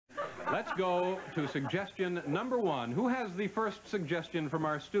Let's go to suggestion number 1. Who has the first suggestion from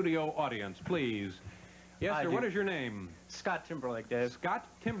our studio audience, please? Yes, sir. What is your name? Scott Timberlake, Dave. Scott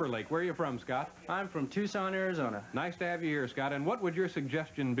Timberlake. Where are you from, Scott? I'm from Tucson, Arizona. Nice to have you here, Scott. And what would your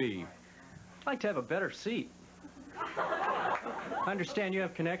suggestion be? I'd like to have a better seat. I understand you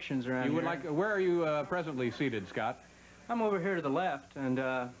have connections around You would here. like... Where are you presently seated, Scott? I'm over here to the left, and,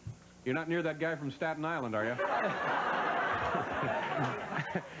 You're not near that guy from Staten Island, are you?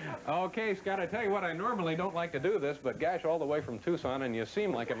 Okay, Scott, I tell you what, I normally don't like to do this, but gosh, all the way from Tucson, and you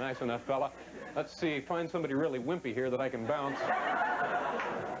seem like a nice enough fella. Let's see, find somebody really wimpy here that I can bounce.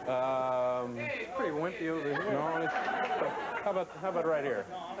 it's pretty wimpy over here. No, it's... How about right here?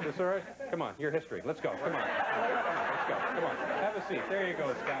 Is this all right? Come on, your history. Let's go. Come on. Let's go. Come on. Have a seat. There you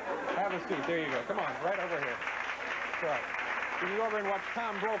go, Scott. Have a seat. There you go. Come on, right over here. That's right. You can go over and watch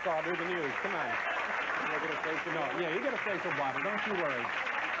Tom Brokaw do the news. Come on. You get a facial... No, yeah, you get a facial blotter. Don't you worry.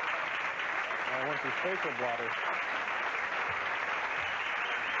 I want your facial blotter.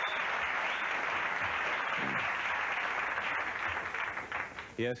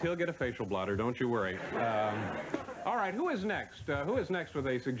 Yes, he'll get a facial blotter. Don't you worry. All right, who is next? Who is next with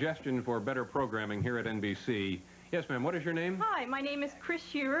a suggestion for better programming here at NBC? Yes, ma'am. What is your name? Hi, my name is Chris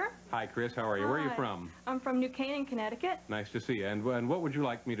Shearer. Hi, Chris. How are you? Hi. Where are you from? I'm from New Canaan, Connecticut. Nice to see you. And what would you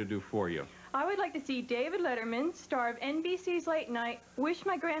like me to do for you? I would like to see David Letterman, star of NBC's Late Night, wish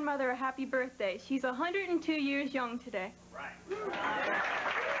my grandmother a happy birthday. She's 102 years young today. Right.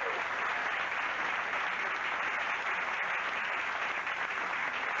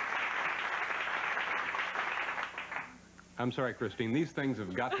 I'm sorry, Christine. These things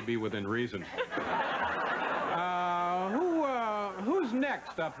have got to be within reason. Who's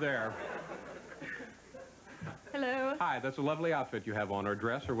next up there? Hello. Hi, that's a lovely outfit you have on, or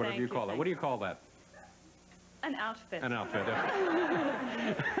dress, or whatever you call it. What do you call that? An outfit. An outfit.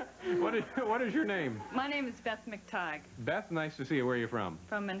 What is your name? My name is Beth McTighe. Beth, nice to see you. Where are you from?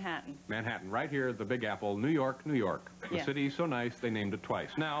 From Manhattan. Manhattan, right here at the Big Apple, New York, New York. The Yeah. city's so nice, they named it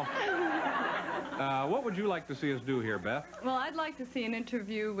twice. Now, what would you like to see us do here, Beth? Well, I'd like to see an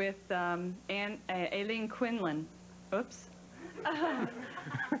interview with Aileen Quinlan. Oops.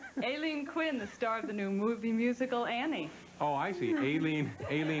 Aileen Quinn, the star of the new movie musical Annie. Oh, I see.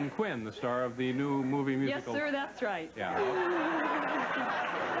 Aileen Quinn, the star of the new movie musical. Yes, sir, that's right. Yeah.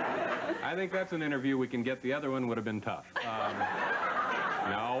 I think that's an interview we can get. The other one would have been tough.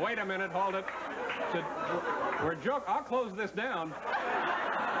 No, wait a minute. Hold it. We're joking. I'll close this down.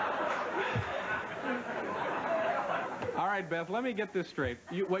 All right, Beth, let me get this straight.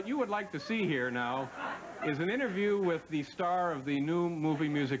 What you would like to see here now is an interview with the star of the new movie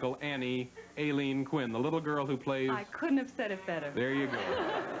musical Annie, Aileen Quinn, the little girl who plays... I couldn't have said it better. There you go.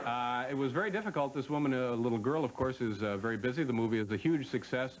 It was very difficult. This woman, a little girl, of course, is very busy. The movie is a huge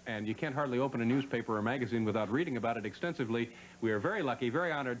success, and you can't hardly open a newspaper or magazine without reading about it extensively. We are very lucky,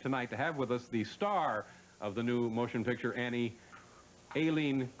 very honored tonight to have with us the star of the new motion picture Annie,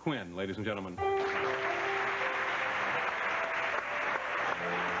 Aileen Quinn, ladies and gentlemen.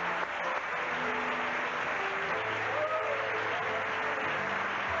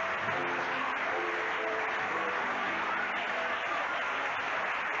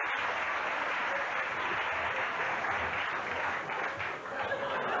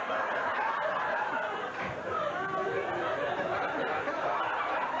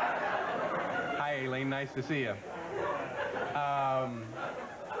 Nice to see you. How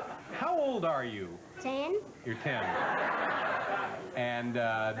old are you? 10. You're 10. And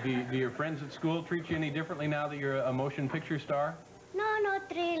do your friends at school treat you any differently now that you're a motion picture star? No, not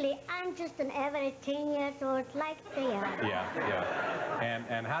really. I'm just an average 10 years old like they are. Yeah, yeah.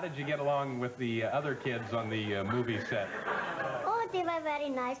 And how did you get along with the other kids on the movie set? Oh, they were very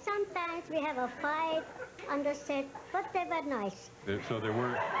nice. Sometimes we have a fight on the set, but they were nice. So there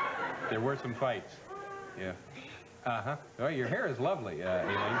were some fights. Yeah. Uh-huh. Oh, your hair is lovely,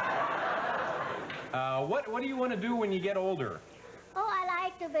 Aileen. What do you want to do when you get older? Oh, I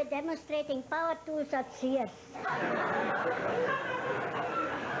like to be demonstrating power tools at Sears.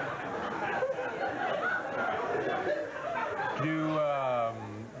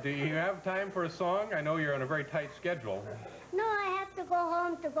 Do you have time for a song? I know you're on a very tight schedule. No, I have to go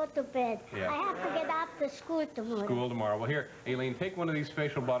home to go to bed. Yeah. I have to get up to school tomorrow. School tomorrow. Well, here, Aileen, take one of these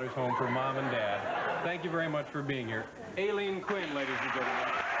facial blotters home for Mom and Dad. Thank you very much for being here. Aileen Quinn, ladies and gentlemen.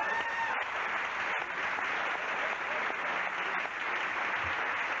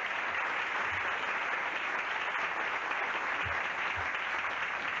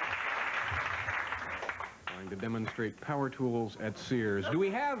 Going to demonstrate power tools at Sears. Do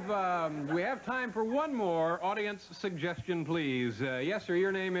we have time for one more audience suggestion, please? Yes, sir,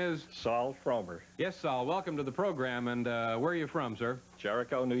 your name is? Saul Fromer, Yes, Saul, welcome to the program, and where are you from, sir?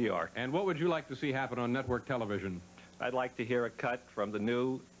 Jericho, New York. And what would you like to see happen on network television? I'd like to hear a cut from the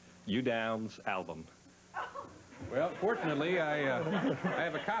new You Downs album. Well, fortunately, I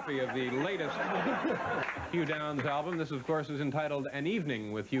have a copy of the latest Hugh Downs album. This, of course, is entitled An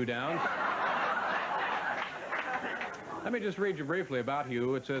Evening with Hugh Downs. Let me just read you briefly about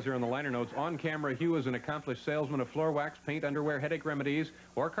Hugh. It says here in the liner notes, on camera, Hugh is an accomplished salesman of floor wax, paint, underwear, headache remedies,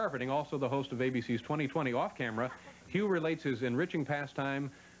 or carpeting, also the host of ABC's 2020. Off camera, Hugh relates his enriching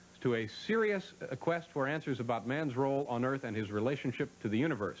pastime to a serious quest for answers about man's role on Earth and his relationship to the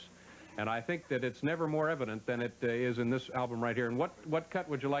universe. And I think that it's never more evident than it is in this album right here. And what cut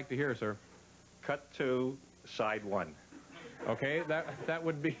would you like to hear, sir? Cut to side one. Okay, that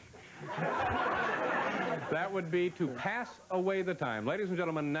would be that would be To Pass Away the Time. Ladies and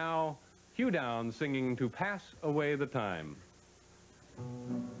gentlemen, now Hugh Downs singing To Pass Away the Time.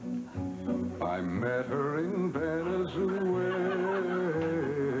 I met her in Venezuela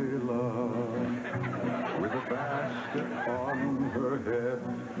with a basket on her head.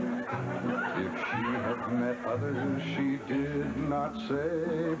 If she had met others, she did not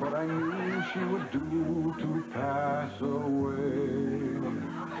say, but I knew she would do to pass away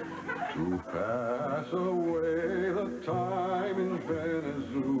the time in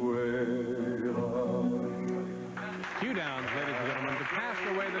Venezuela. Hugh Downs, ladies and gentlemen, To Pass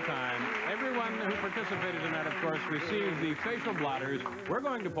Away the Time. Everyone who participated in that, of course, received the facial blotters. We're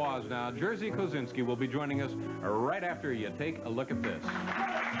going to pause now. Jerzy Kosinski will be joining us right after you take a look at this.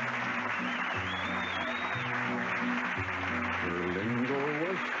 Her lingo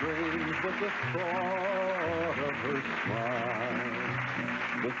was strange, but the thought of her smile,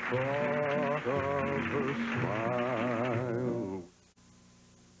 the thought of her smile.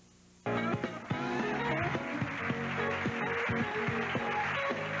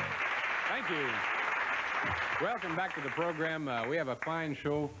 Thank you. Welcome back to the program. We have a fine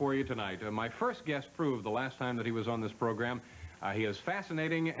show for you tonight. My first guest proved the last time that he was on this program. He is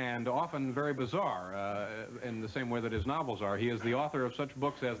fascinating and often very bizarre in the same way that his novels are. He is the author of such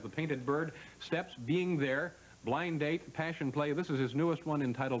books as The Painted Bird, Steps, Being There, Blind Date, Passion Play. This is his newest one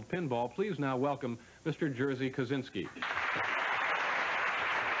entitled Pinball. Please now welcome Mr. Jerzy Kosinski.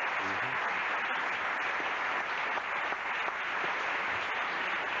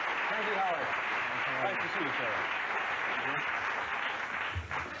 Nice to see you, sir.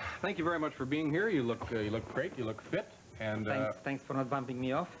 Thank you very much for being here. You look great. You look fit. And thanks for not bumping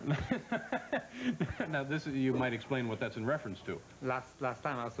me off. Now, you might explain what that's in reference to. Last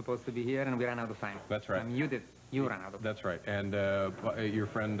time I was supposed to be here, and we ran out of time. That's right. You ran out of time. That's right. And your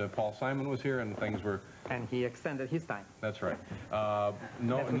friend Paul Simon was here, and things were. And he extended his time. That's right. No.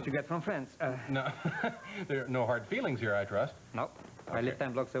 That's what you get from friends. No, there are no hard feelings here, I trust. Nope. Okay. I live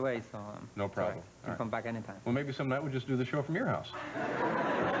 10 blocks away, so no problem. You can come back anytime. Well, maybe some night we'll just do the show from your house.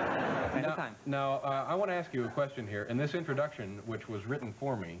 Anytime. Now, I want to ask you a question here. In this introduction, which was written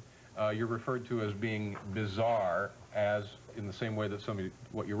for me, you're referred to as being bizarre, as in the same way that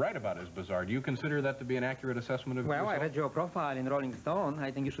what you write about is bizarre. Do you consider that to be an accurate assessment of yourself? Well, I read your profile in Rolling Stone.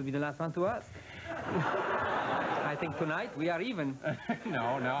 I think you should be the last one to ask. I think tonight we are even.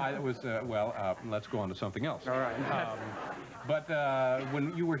 No, it was, let's go on to something else. All right. But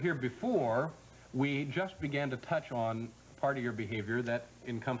when you were here before, we just began to touch on part of your behavior that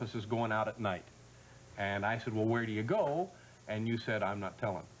encompasses going out at night. And I said, well, where do you go? And you said, I'm not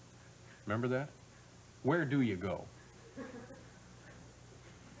telling. Remember that? Where do you go?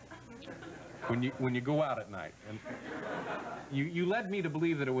 When you go out at night. And you led me to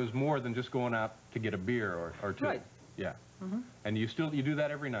believe that it was more than just going out to get a beer or two. Right. Yeah. Mm-hmm. And you do that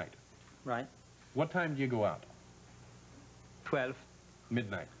every night. Right. What time do you go out? 12.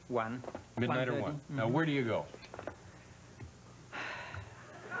 Midnight. 1. Midnight or 1. Mm-hmm. Now, where do you go?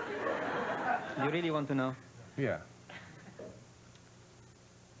 You really want to know? Yeah.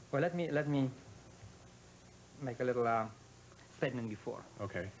 Well, let me make a little statement before.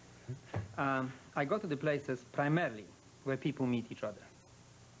 Okay. I go to the places primarily where people meet each other.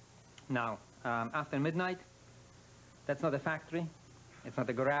 Now, after midnight, that's not a factory, it's not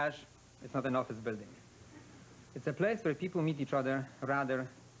a garage, it's not an office building. It's a place where people meet each other rather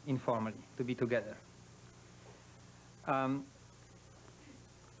informally, to be together.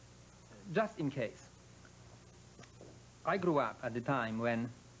 Just in case. I grew up at the time when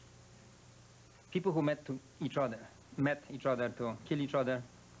people who met each other to kill each other,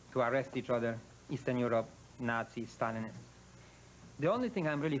 to arrest each other, Eastern Europe, Nazis, Stalinists. The only thing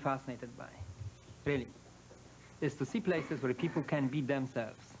I'm really fascinated by, really, is to see places where people can be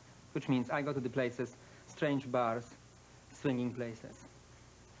themselves, which means I go to the places, strange bars, swinging places,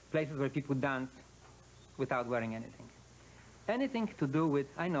 places where people dance without wearing anything. Anything to do with,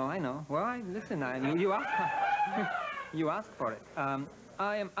 I know, well, listen, you ask for it.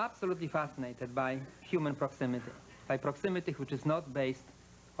 I am absolutely fascinated by human proximity, by proximity which is not based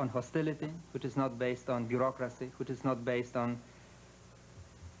on hostility, which is not based on bureaucracy, which is not based on,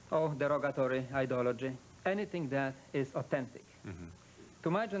 derogatory ideology, anything that is authentic. Mm-hmm. To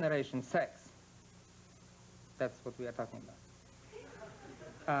my generation, sex, that's what we are talking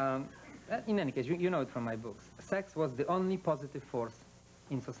about. In any case, you know it from my books. Sex was the only positive force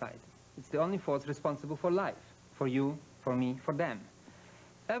in society. It's the only force responsible for life, for you, for me, for them.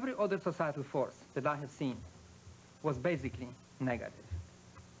 Every other societal force that I have seen was basically negative.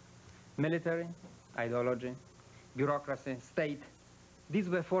 Military, ideology, bureaucracy, state, these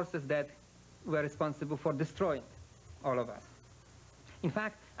were forces that were responsible for destroying all of us. In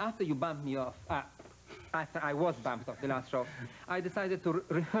fact, after you bumped me off, after I was bumped off the last show, I decided to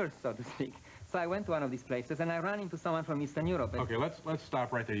rehearse, so to speak. So I went to one of these places, and I ran into someone from Eastern Europe. Okay, let's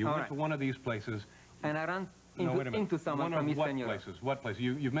stop right there. You went to one of these places. And I ran into someone from Eastern Europe. What places?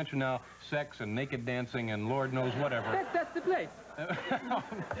 You've mentioned now sex and naked dancing and Lord knows whatever. That's the place.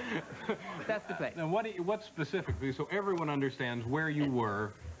 That's the place. Now, what specifically, so everyone understands where you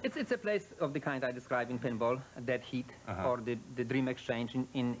were? It's a place of the kind I describe in Pinball, Dead Heat, or the Dream Exchange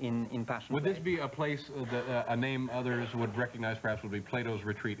in Passion Would Play. this be a place, that, a name others would recognize perhaps would be Plato's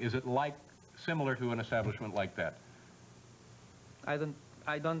Retreat? Is it similar to an establishment like that? I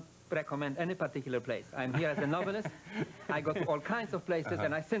don't recommend any particular place. I'm here as a novelist. I go to all kinds of places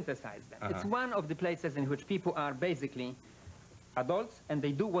and I synthesize them. It's one of the places in which people are basically adults and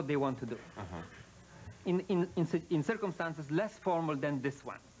they do what they want to do. In circumstances less formal than this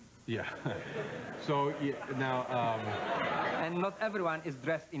one. Yeah. So now... and not everyone is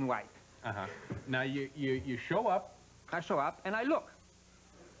dressed in white. Now you show up. I show up and I look.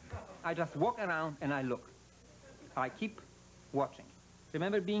 I just walk around and I look. I keep watching.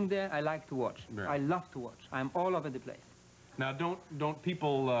 Remember being there? I like to watch. Right. I love to watch. I'm all over the place. Now don't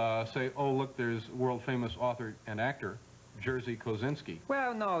people say, oh look, there's world-famous author and actor Jerzy Kosinski?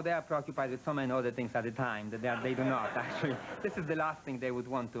 Well, no, they are preoccupied with so many other things at the time that they do not, actually. This is the last thing they would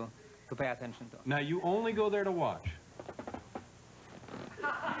want to pay attention to. Now, you only go there to watch?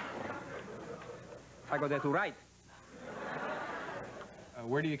 I go there to write.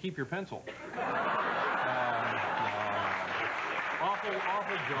 Where do you keep your pencil?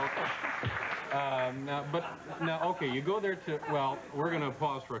 Awful joke. Now, okay, you go there to, well, we're going to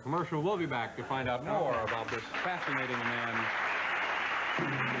pause for a commercial. We'll be back to find out more about this fascinating man.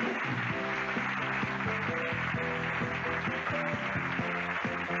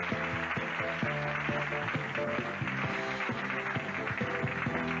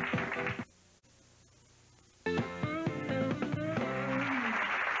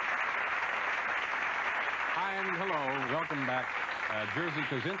 Hi, and hello. Welcome back. Jerzy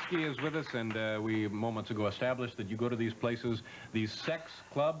Kosinski is with us, and we moments ago established that you go to these places, these sex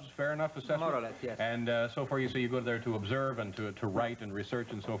clubs, fair enough assessment? More or less, yes. And so far you say you go there to observe and to write and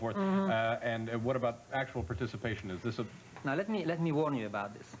research and so forth. And what about actual participation? Is this a... Now, let me warn you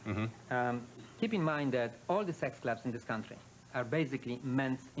about this. Keep in mind that all the sex clubs in this country are basically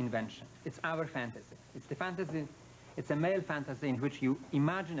men's invention. It's our fantasy. It's the fantasy, it's a male fantasy in which you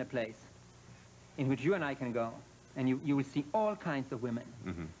imagine a place in which you and I can go, and you will see all kinds of women,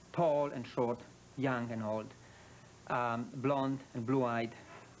 tall and short, young and old, blonde and blue-eyed,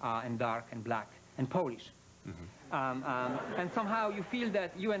 and dark and black, and Polish. And somehow you feel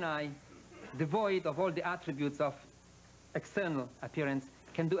that you and I, devoid of all the attributes of external appearance,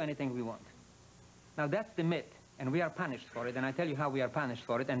 can do anything we want. Now that's the myth, and we are punished for it, and I tell you how we are punished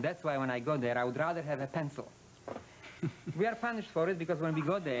for it, and that's why when I go there, I would rather have a pencil. We are punished for it because when we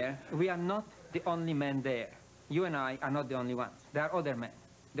go there, we are not the only men there. You and I are not the only ones. There are other men.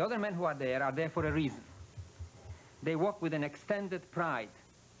 The other men who are there for a reason. They walk with an extended pride.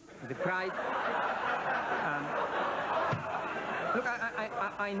 The pride... look,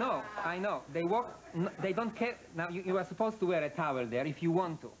 I know. They walk... They don't care... Now, you are supposed to wear a towel there if you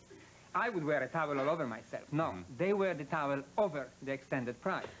want to. I would wear a towel all over myself. No, they wear the towel over the extended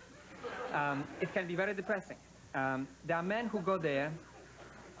pride. It can be very depressing. There are men who go there,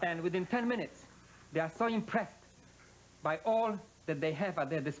 and within 10 minutes, they are so impressed by all that they have at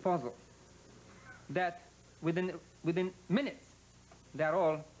their disposal that within minutes, they are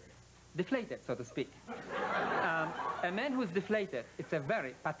all deflated, so to speak. A man who is deflated, it's a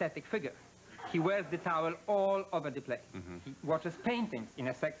very pathetic figure. He wears the towel all over the place. He watches paintings in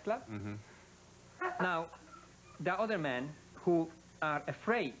a sex club. Now, there are other men who are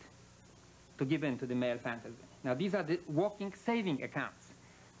afraid to give in to the male fantasy. Now, these are the walking saving accounts.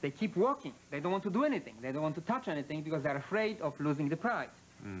 They keep walking. They don't want to do anything. They don't want to touch anything because they're afraid of losing the prize.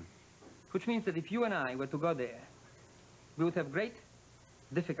 Which means that if you and I were to go there, we would have great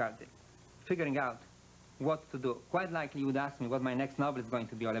difficulty figuring out what to do. Quite likely you would ask me what my next novel is going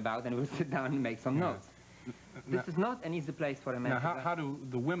to be all about, and we'll sit down and make some notes. This is not an easy place for a man. Now, how do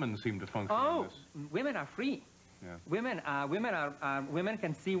the women seem to function in this? Women are free. Yeah. Women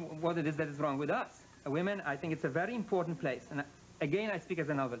can see what it is that is wrong with us. Women, I think it's a very important place. And again, I speak as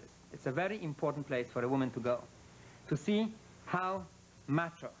a novelist. It's a very important place for a woman to go, to see how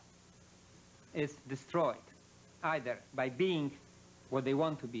macho is destroyed, either by being what they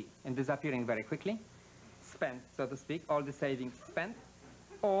want to be and disappearing very quickly, spent, so to speak, all the savings spent,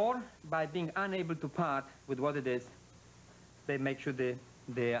 or by being unable to part with what it is they make sure the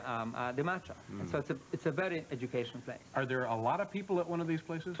macho. And so it's a very educational place. Are there a lot of people at one of these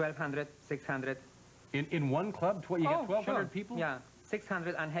places? 1,200, 600. In one club? You get 1,200 people? Yeah,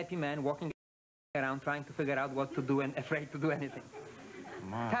 600 unhappy men walking around trying to figure out what to do and afraid to do anything.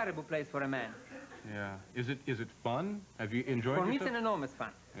 My. Terrible place for a man. Yeah. Is it fun? Have you enjoyed it? For me, it's an enormous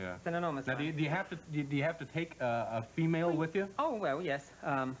fun. Yeah. It's an enormous now, fun. do you have to take a female with you? Oh, well, yes.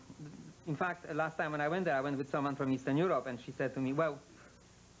 In fact, last time when I went there, I went with someone from Eastern Europe, and she said to me, well,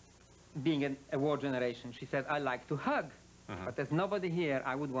 being a war generation, she said, I like to hug, but there's nobody here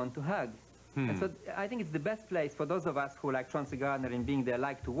I would want to hug. And so I think it's the best place for those of us who, like Chauncey Gardner and being there,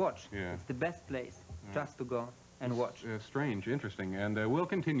 like to watch. Yeah. It's the best place just to go and watch. Strange, interesting. And we'll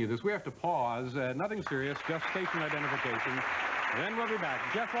continue this. We have to pause. Nothing serious, just station identification. Then we'll be back.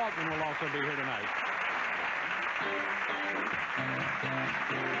 Jeff Altman will also be here tonight.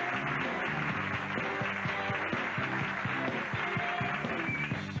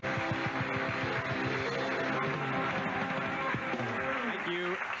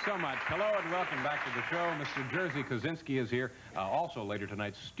 So much. Hello and welcome back to the show. Mr. Jerzy Kosinski is here. Also later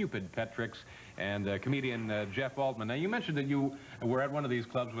tonight, Stupid Pet Tricks, and comedian Jeff Altman. Now, you mentioned that you were at one of these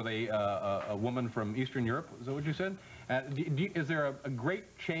clubs with a woman from Eastern Europe. Is that what you said? Is there a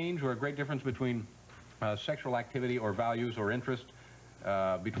great change or a great difference between sexual activity or values or interest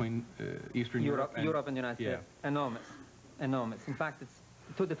between Eastern Europe and the United States? Enormous. Enormous. In fact, it's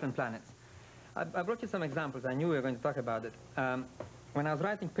two different planets. I brought you some examples. I knew we were going to talk about it. When I was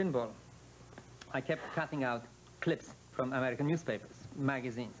writing Pinball, I kept cutting out clips from American newspapers,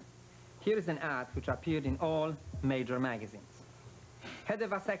 magazines. Here is an ad which appeared in all major magazines. Had a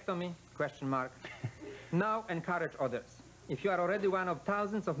vasectomy? Question mark. Now encourage others. If you are already one of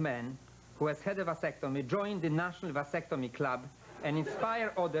thousands of men who has had a vasectomy, join the National Vasectomy Club and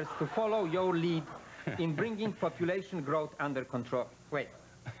inspire others to follow your lead in bringing population growth under control. Wait.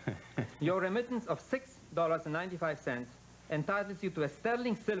 Your remittance of $6.95 entitles you to a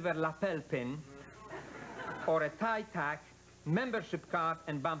sterling silver lapel pin or a tie tack, membership card,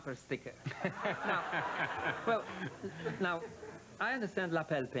 and bumper sticker. Now, I understand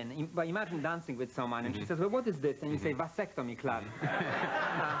lapel pin, but imagine dancing with someone and she says, well, what is this? And you say, vasectomy club.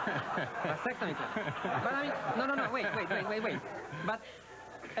 Vasectomy club. But I mean, no, wait. But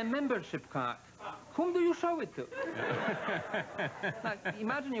a membership card, whom do you show it to? Now,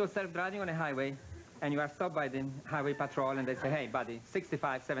 imagine yourself driving on a highway and you are stopped by the highway patrol and they say, hey, buddy,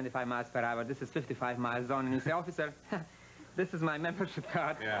 65, 75 miles per hour, this is 55 miles zone. And you say, officer, this is my membership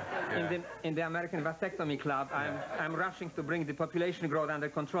card. In the American Vasectomy Club. I'm rushing to bring the population growth under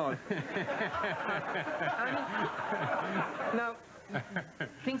control. Now,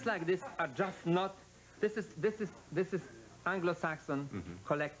 things like this are just not, this is Anglo-Saxon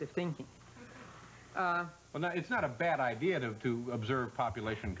collective thinking. Well, now, it's not a bad idea to observe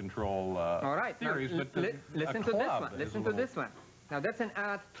population control all right. theories, now, but listen to this one. Listen to this one. Now, that's an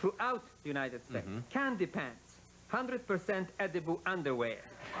ad throughout the United States. Candy pants, 100% edible underwear.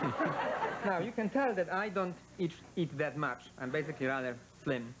 Now, you can tell that I don't eat that much. I'm basically rather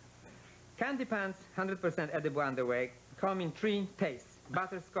slim. Candy pants, 100% edible underwear, come in 3 tastes: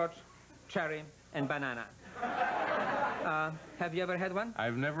 butterscotch, cherry, and banana. Have you ever had one?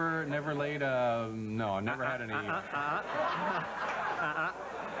 I've never laid a... No, I've never had any...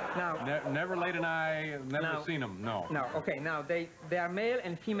 Now, never laid an eye, never seen them, no. No, okay, now they are male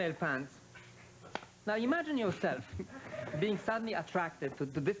and female pants. Now imagine yourself being suddenly attracted to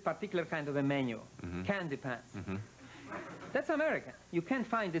this particular kind of a menu, candy pants. That's American. You can't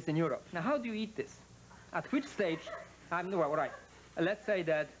find this in Europe. Now how do you eat this? At which stage, well, right, let's say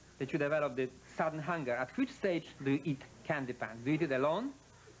that you develop the sudden hunger. At which stage do you eat candy pants? Do you eat it alone?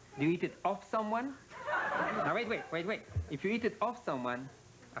 Do you eat it off someone? Now wait. If you eat it off someone,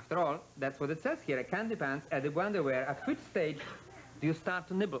 After all, that's what it says here. A candy pants, edible underwear. At which stage do you start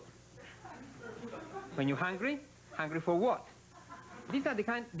to nibble? When you're hungry? Hungry for what? These are the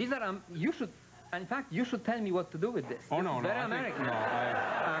kind, you should, in fact, you should tell me what to do with this. Oh, This no, is no. very American.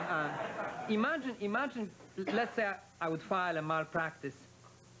 Imagine, let's say I would file a malpractice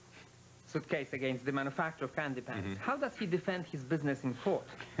suitcase against the manufacturer of candy pants. How does he defend his business in court?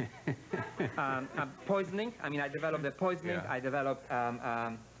 Poisoning. I mean, I developed a poisoning. Yeah. I developed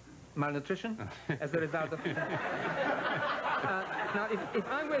malnutrition as a result of it. Now, if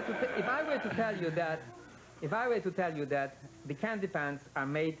I were to tell you that the candy pants are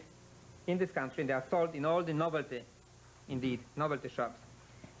made in this country and they are sold in all the novelty shops,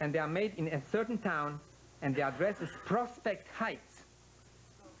 and they are made in a certain town, and the address is Prospect Heights.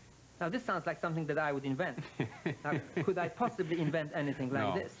 Now, this sounds like something that I would invent. Now, could I possibly invent anything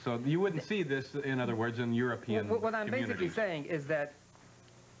like this? So you wouldn't see this, in other words, in European What I'm basically communities. saying is that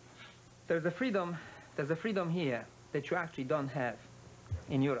there's a freedom here that you actually don't have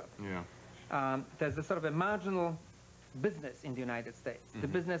in Europe. Yeah. There's a sort of a marginal business in the United States, the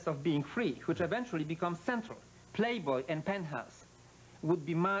business of being free, which eventually becomes central. Playboy and Penthouse would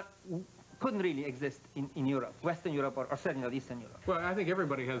be couldn't really exist in Europe, Western Europe, or certainly not Eastern Europe. Well, I think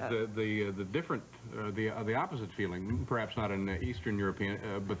everybody has the different, the opposite feeling. Perhaps not in Eastern European,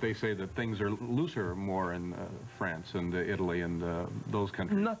 but they say that things are looser more in France and Italy and those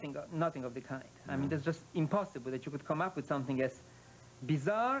countries. Nothing of the kind. I mean, it's just impossible that you could come up with something as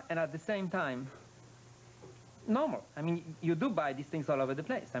bizarre and at the same time normal. I mean, you do buy these things all over the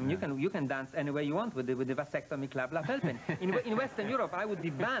place. I mean, you can dance any way you want with the vasectomy club La Felpin. In Western Europe, I would be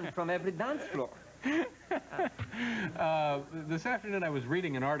banned from every dance floor. This afternoon I was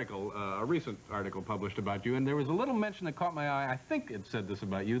reading an article, a recent article published about you, and there was a little mention that caught my eye. I think it said this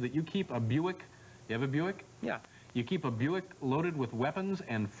about you, that you keep a Buick. You have a Buick? Yeah. You keep a Buick loaded with weapons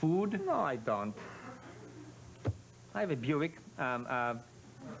and food? No, I don't. I have a Buick,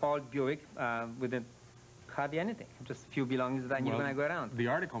 old Buick, with hardly anything, just a few belongings that I need when I go around. The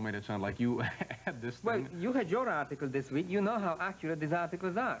article made it sound like you had this thing. Well, you had your article this week. You know how accurate these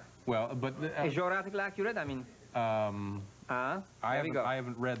articles are. Well, but... Is your article accurate? I mean... I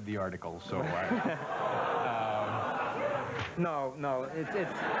haven't read the article, so No, it's...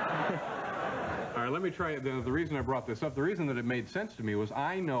 All right, let me try it. The reason I brought this up, the reason that it made sense to me was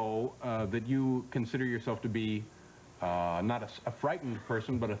I know that you consider yourself to be not a frightened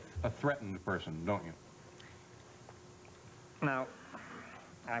person, but a threatened person, don't you? Now,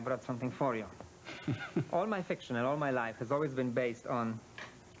 I brought something for you. All my fiction and all my life has always been based on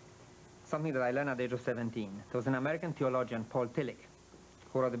something that I learned at the age of 17. There was an American theologian, Paul Tillich,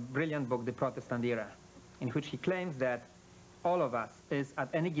 who wrote a brilliant book, The Protestant Era, in which he claims that all of us is, at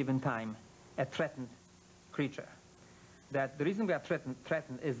any given time, a threatened creature. That the reason we are threatened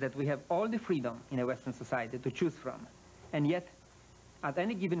is that we have all the freedom in a Western society to choose from, and yet, at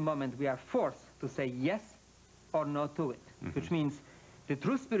any given moment, we are forced to say yes or no to it, which means the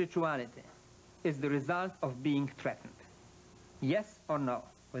true spirituality is the result of being threatened. Yes or no,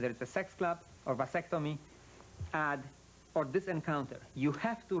 whether it's a sex club or vasectomy, ad, or this encounter, you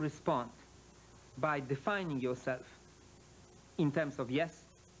have to respond by defining yourself in terms of yes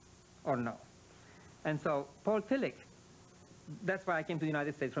or no. And so Paul Tillich, that's why I came to the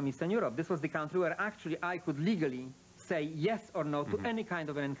United States from Eastern Europe. This was the country where actually I could legally say yes or no to any kind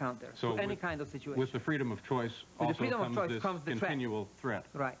of an encounter, So to any kind of situation. With the freedom of choice also comes this continual threat.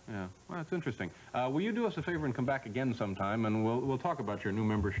 Right. Yeah. Well, that's interesting. Will you do us a favor and come back again sometime, and we'll talk about your new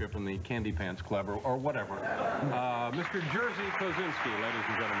membership in the Candy Pants Club or whatever. Mr. Jerzy Kosinski, ladies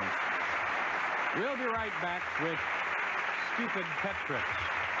and gentlemen. We'll be right back with Stupid Pet Tricks.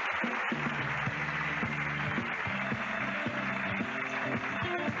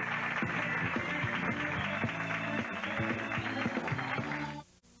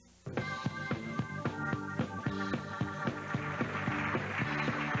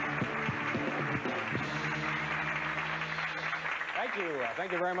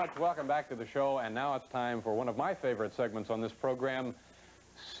 Thank you very much. Welcome back to the show. And now it's time for one of my favorite segments on this program,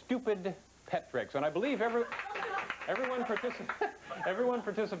 Stupid Pet Tricks. And I believe everyone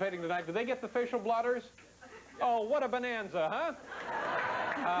participating tonight, did they get the facial blotters? Oh, what a bonanza,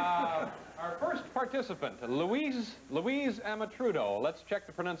 huh? Our first participant, Louise Amatrudo. Let's check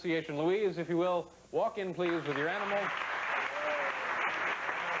the pronunciation. Louise, if you will, walk in, please, with your animal.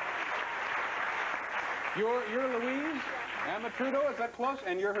 You're Louise Amatrudo, is that close?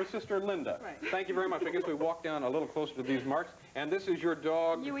 And you're her sister Linda. Right. Thank you very much. I guess we walk down a little closer to these marks. And this is your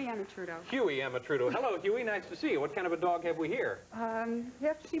dog? Huey Amatrudo. Huey Amatrudo. Hello, Huey. Nice to see you. What kind of a dog have we here?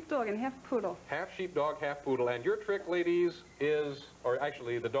 Half sheepdog and half poodle. Half sheepdog, half poodle. And your trick, ladies, is, or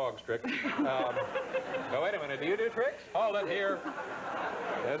actually the dog's trick. Oh, wait a minute. Do you do tricks? Hold it here.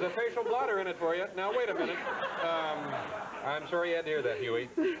 There's a facial blotter in it for you. Now, wait a minute. I'm sorry you had to hear that, Huey.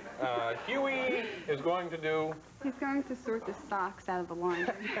 Huey is going to do... He's going to sort the socks out of the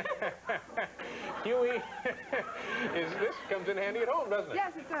laundry. Huey, this comes in handy at home, doesn't it?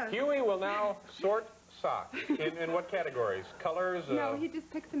 Yes, it does. Huey will now sort socks. In what categories? Colors? No, he just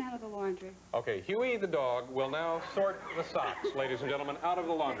picks them out of the laundry. Okay, Huey the dog will now sort the socks, ladies and gentlemen, out of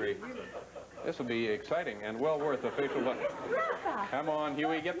the laundry. This will be exciting and well worth a facial look. Come on,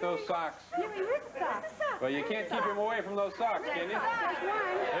 Huey, get those socks. Huey, where's the socks? Well, you can't keep him away from those socks, can you?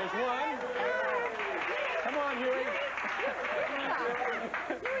 There's one. There's one. Come on, Huey.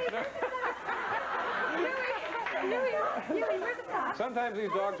 Huey, where's the socks? Sometimes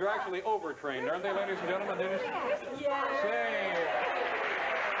these dogs are actually overtrained, aren't they, ladies and gentlemen? They just say...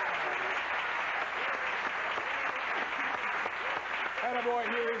 Attaboy,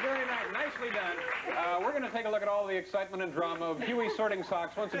 Huey. Very nice. Nicely done. We're going to take a look at all the excitement and drama of Huey sorting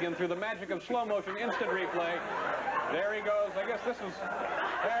socks once again through the magic of slow motion instant replay. There he goes. I guess this was...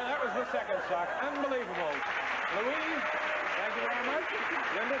 There, that was the second sock. Unbelievable. Louise, thank you very much.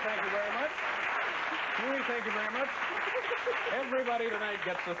 Linda, thank you very much. Huey, thank you very much. Everybody tonight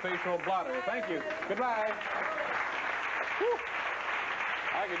gets a facial blotter. Thank you. Goodbye. Whew.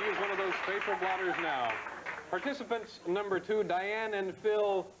 I could use one of those facial blotters now. Participants number 2, Diane and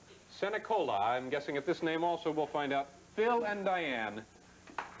Phil Senecola. I'm guessing at this name also we'll find out. Phil and Diane.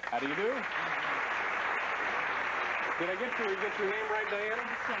 How do you do? Did I get your name right, Diane?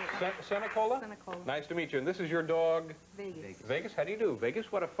 Senecola? Senecola. Nice to meet you. And this is your dog? Vegas. Vegas? How do you do?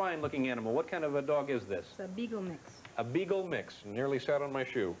 Vegas, what a fine-looking animal. What kind of a dog is this? It's a beagle mix. A beagle mix. Nearly sat on my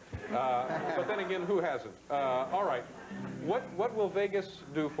shoe. But then again, who hasn't? All right. What will Vegas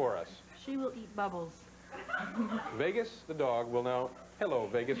do for us? She will eat bubbles. Vegas, the dog, will now... Hello,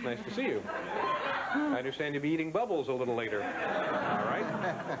 Vegas. Nice to see you. I understand you'll be eating bubbles a little later. All right.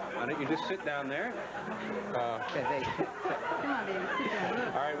 Why don't you just sit down there? Come on, baby. Sit down.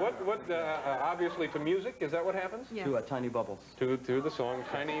 All right. What? Obviously to music. Is that what happens? Yes. To Tiny Bubbles. To the song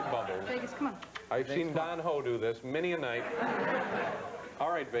Tiny Bubbles. Vegas, come on. I've seen Don Ho do this many a night.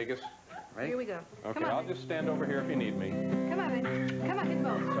 All right, Vegas. Ready? Here we go. Okay, Come on. I'll just stand over here if you need me. Come on, baby. Come on, hit the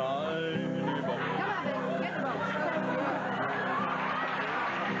balls. Tiny Bubbles. Come on, baby. Hit the balls.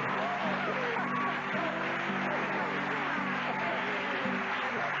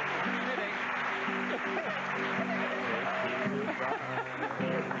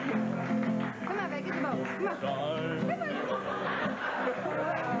 Come on, baby. Get the balls. Come on.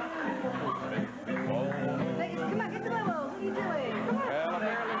 Vegas, come on. Get the bubbles. What are you doing? Come on. Well,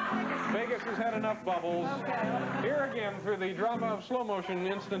 apparently Vegas has had enough bubbles. Okay. Here again, through the drama of slow motion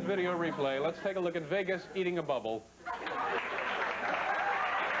instant video replay, let's take a look at Vegas eating a bubble.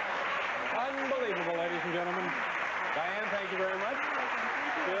 Unbelievable, ladies and gentlemen. Diane, thank you very much.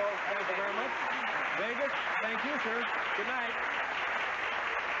 Phil, thank you very much. Vegas, thank you, sir. Good night.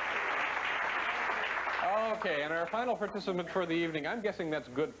 Okay, and our final participant for the evening, I'm guessing that's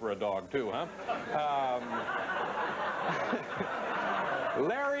good for a dog, too, huh?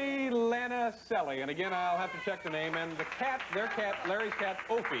 Larry Lanaselli, and again, I'll have to check the name, and the cat, their cat, Larry's cat,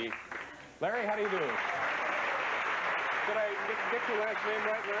 Opie. Larry, how do you do? Did I get your last name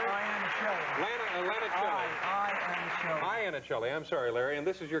right, Larry? Lanacelli. Lanacelli. I'm sorry, Larry. And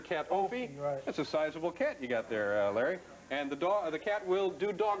this is your cat, Opie? Right. That's a sizable cat you got there, Larry. And the cat will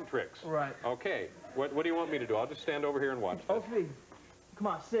do dog tricks. Right. Okay. What do you want me to do? I'll just stand over here and watch this. Opie, come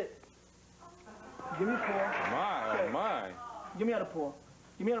on, sit. Give me a paw. My, oh my. Give me out a paw.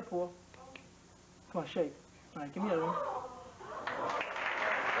 Give me out a paw. Come on, shake. All right, give me the other one.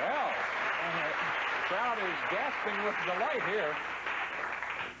 Well, the crowd is gasping with delight here.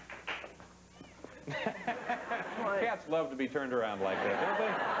 Cats love to be turned around like that, don't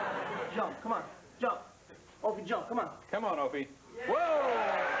they? Jump, come on, jump. Opie, jump, come on. Come on, Opie. Whoa!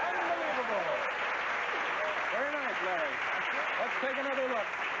 Unbelievable! Very nice, Larry. Let's take another look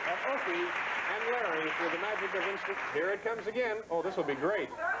at Opie and Larry through the magic of instant. Here it comes again. Oh, this will be great.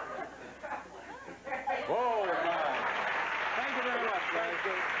 Whoa, my. Thank you very much, guys.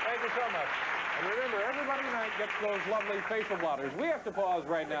 Thank you so much. And remember, everybody tonight gets those lovely facial blotters. We have to pause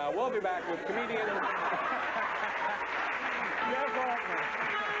right now. We'll be back with comedian Jeff Altman.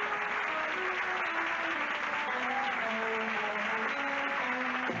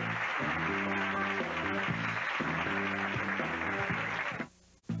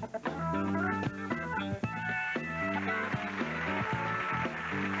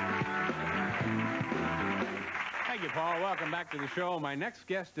 Paul. Welcome back to the show. My next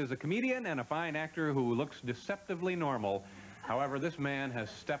guest is a comedian and a fine actor who looks deceptively normal. However, this man has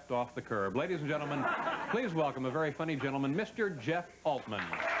stepped off the curb. Ladies and gentlemen, please welcome a very funny gentleman, Mr. Jeff Altman.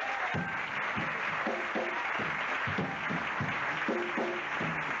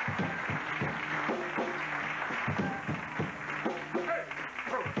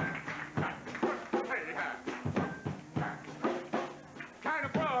 Kind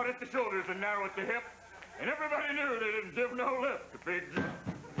of broad at the shoulders and narrow at the hip. And everybody knew they didn't give no lift to Big Jeff.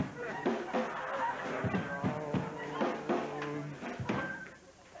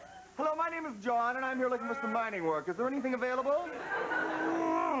 Hello, my name is John, and I'm here looking for some mining work. Is there anything available?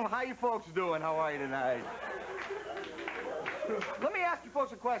 How you folks doing? How are you tonight? Let me ask you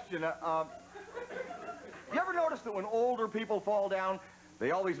folks a question. You ever notice that when older people fall down,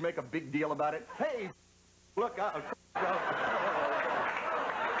 they always make a big deal about it? Hey, look out.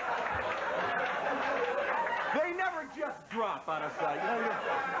 They never just drop out of sight. You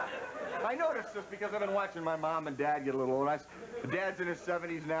know, I noticed this because I've been watching my mom and dad get a little older. The dad's in his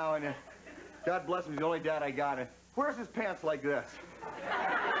 70s now, and God bless him, he's the only dad I got. And wears his pants like this.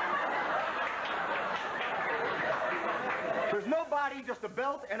 There's no body, just a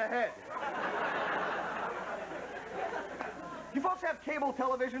belt and a head. You folks have cable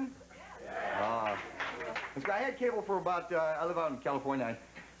television? I had cable for about, I live out in California.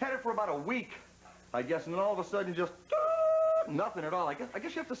 I had it for about a week, I guess, and then all of a sudden just nothing at all. I guess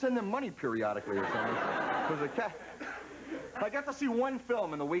you have to send them money periodically or something. I got to see one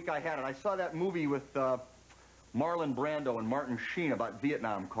film in the week I had it. I saw that movie with Marlon Brando and Martin Sheen about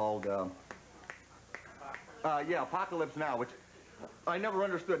Vietnam called, Apocalypse Now, which I never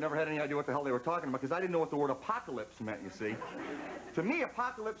understood, never had any idea what the hell they were talking about, because I didn't know what the word apocalypse meant, you see. To me,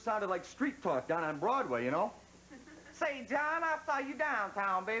 apocalypse sounded like street talk down on Broadway, you know? Say, John, I saw you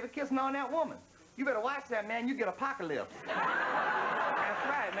downtown, baby, kissing on that woman. You better watch that, man. You get apocalypse. That's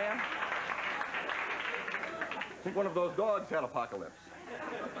right, man. I think one of those dogs had apocalypse.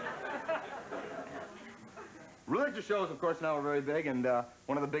 Religious shows, of course, now are very big, and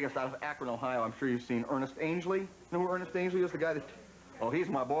one of the biggest out of Akron, Ohio. I'm sure you've seen Ernest Angley. You know who Ernest Angley is? The guy that... Oh, he's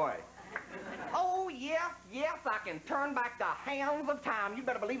my boy. Oh, yes, I can turn back the hands of time. You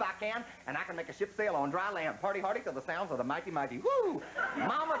better believe I can. And I can make a ship sail on dry land. Party hardy to the sounds of the mighty, mighty. Woo!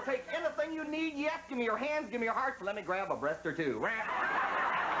 Mama, take anything you need. Yes, give me your hands, give me your heart, so let me grab a breast or two. Oh,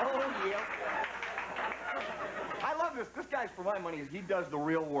 yeah. I love this. This guy's, for my money, he does the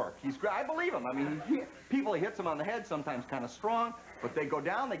real work. I believe him. I mean, people, he hits them on the head, sometimes kind of strong, but they go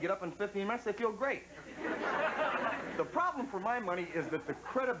down, they get up in 15 minutes, they feel great. The problem, for my money, is that the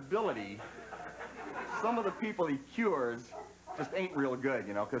credibility, some of the people he cures just ain't real good,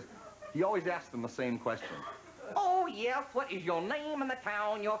 you know, because he always asks them the same question. Oh, yes, what is your name and the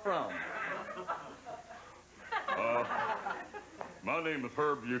town you're from? My name is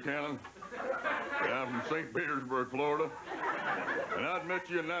Herb Buchanan. I'm from St. Petersburg, Florida. And I'd met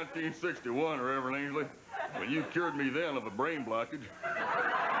you in 1961, Reverend Ainsley, when you cured me then of a brain blockage.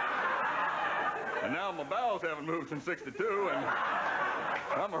 And now my bowels haven't moved since '62, and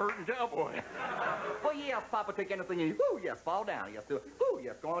I'm a hurting cowboy. Oh, yes, Papa, take anything you need. Woo, yes, fall down. Yes, do it. Woo,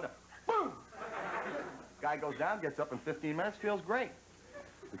 yes, go on down. Boom! Guy goes down, gets up in 15 minutes, feels great.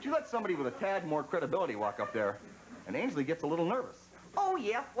 But you let somebody with a tad more credibility walk up there, and Ainsley gets a little nervous. Oh,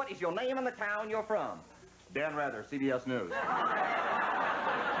 yes, what is your name and the town you're from? Dan Rather, CBS News.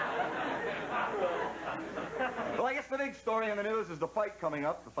 Well, I guess the big story in the news is the fight coming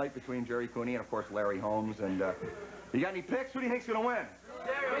up, the fight between Jerzy Kosinski and, of course, Larry Holmes. And you got any picks? Who do you think's going to win?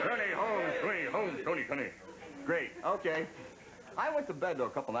 Jerry Holmes, Kosinski. Great, okay. I went to bed, though, a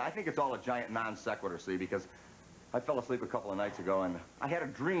couple nights. I think it's all a giant non sequitur, see, because I fell asleep a couple of nights ago, and I had a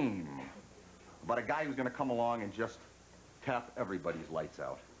dream about a guy who's going to come along and just tap everybody's lights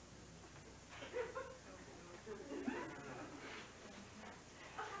out.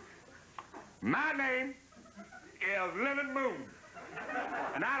 My name is Leonard Moon,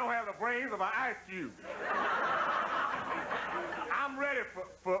 and I don't have the brains of an ice cube. I'm ready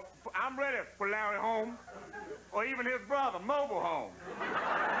for Larry Holmes, or even his brother, Mobile Holmes.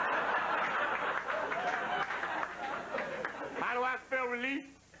 How do I spell relief?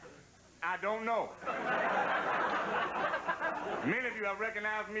 I don't know. Many of you have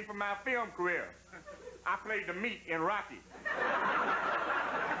recognized me from my film career. I played the meat in Rocky.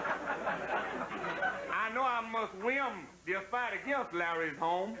 I know I must win this fight against Larry's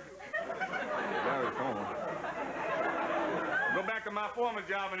Holmes. Larry's Holmes. Go back to my former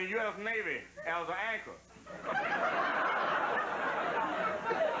job in the U.S. Navy as an anchor.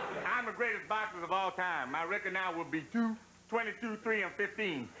 I'm the greatest boxer of all time. My record now would be 2-2. 22, 3, and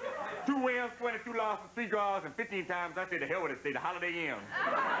 15. 2 wins, 22 losses, 3 draws, and 15 times I say the hell with it, say the Holiday Inn.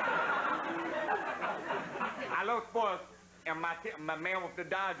 I love sports, and my man with the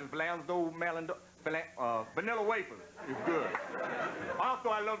Dodgers, Belanzo vanilla wafers is good. Also,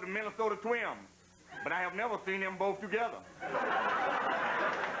 I love the Minnesota Twins, but I have never seen them both together.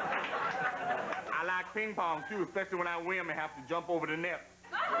 I like ping pong, too, especially when I win and have to jump over the net.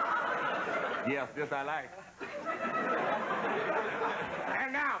 Yes, this I like.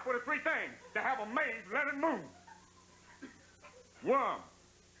 And now for the 3 things to have a maze let it move. 1,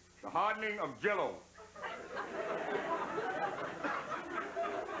 the hardening of Jell-O.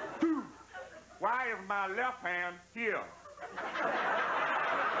 2, why is my left hand here?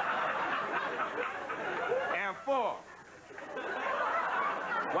 And 4,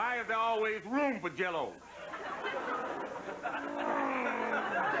 why is there always room for Jell-O?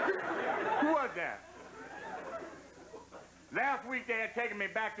 Who was that? Last week they had taken me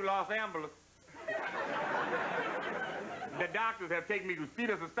back to Los Angeles. The doctors have taken me to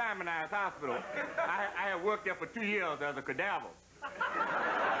Cedars-Sinai Hospital. I had worked there for 2 years as a cadaver.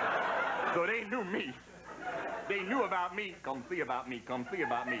 So they knew me. They knew about me. Come see about me. Come see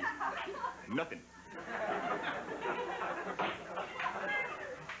about me. Nothing.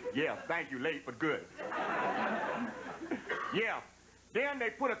 Yeah, thank you. Late, but good. Yeah. Then they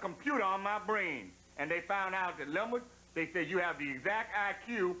put a computer on my brain, and they found out that, Leonard, they said you have the exact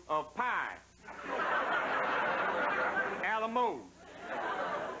IQ of Pi. Alamo.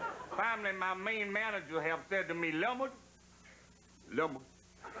 Finally, my main manager have said to me, Leonard, Luke,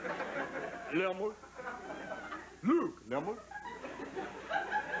 Leonard.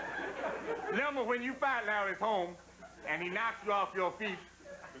 Leonard, when you fight Larry's home, and he knocks you off your feet,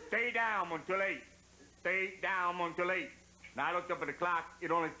 stay down until 8. Stay down until 8. Now, I looked up at the clock.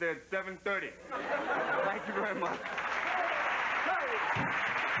 It only said 7:30. Thank you very much.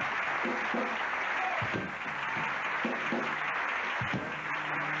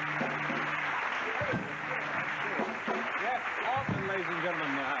 Jeff Altman, ladies and gentlemen.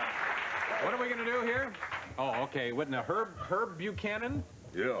 What are we going to do here? Oh, okay. What now? Herb Buchanan?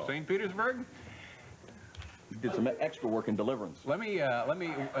 Yeah. St. Petersburg? You did some extra work in Deliverance.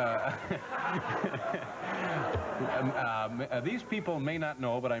 These people may not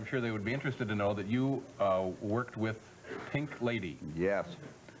know, but I'm sure they would be interested to know that you worked with Pink Lady. Yes.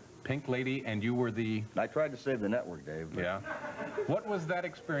 Pink Lady, and you were the... I tried to save the network, Dave. Yeah. What was that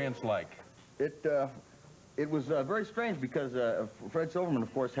experience like? It was very strange because Fred Silverman,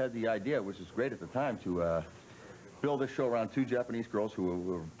 of course, had the idea, which was great at the time, to build this show around 2 Japanese girls who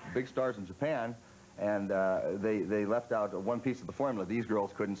were big stars in Japan, and they left out one piece of the formula. These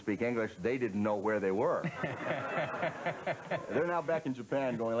girls couldn't speak English. They didn't know where they were. They're now back in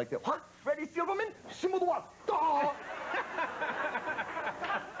Japan going like that. What? Freddie Silverman? Shimodowa!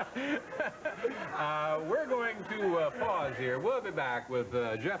 We're going to pause here. We'll be back with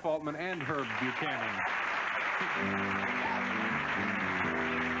Jeff Altman and Herb Buchanan.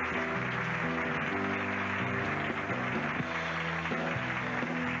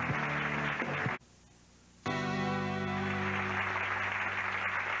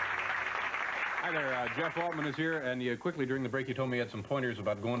 Hi there, Jeff Altman is here, and quickly during the break you told me you had some pointers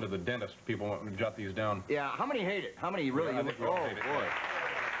about going to the dentist. People want to jot these down. Yeah, how many hate it? How many really... I think we all hate it. Boy.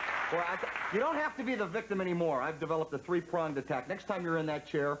 Well, you don't have to be the victim anymore. I've developed a 3-pronged attack. Next time you're in that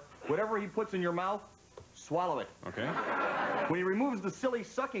chair, whatever he puts in your mouth, swallow it. Okay. When he removes the silly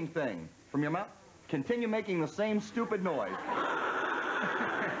sucking thing from your mouth, continue making the same stupid noise.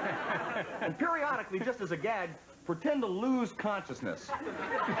 And periodically, just as a gag, pretend to lose consciousness.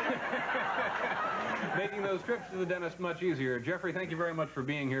 Making those trips to the dentist much easier. Jeffrey, thank you very much for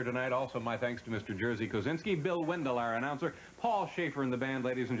being here tonight. Also, my thanks to Mr. Jerzy Kosinski, Bill Wendell, our announcer, Paul Schaefer and the band,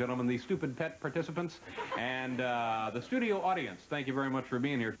 ladies and gentlemen, the Stupid Pet participants, and the studio audience. Thank you very much for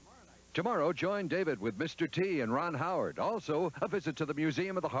being here. Tomorrow, join David with Mr. T and Ron Howard. Also, a visit to the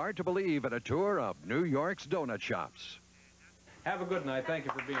Museum of the Hard to Believe and a tour of New York's donut shops. Have a good night. Thank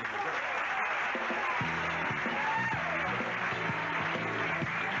you for being here.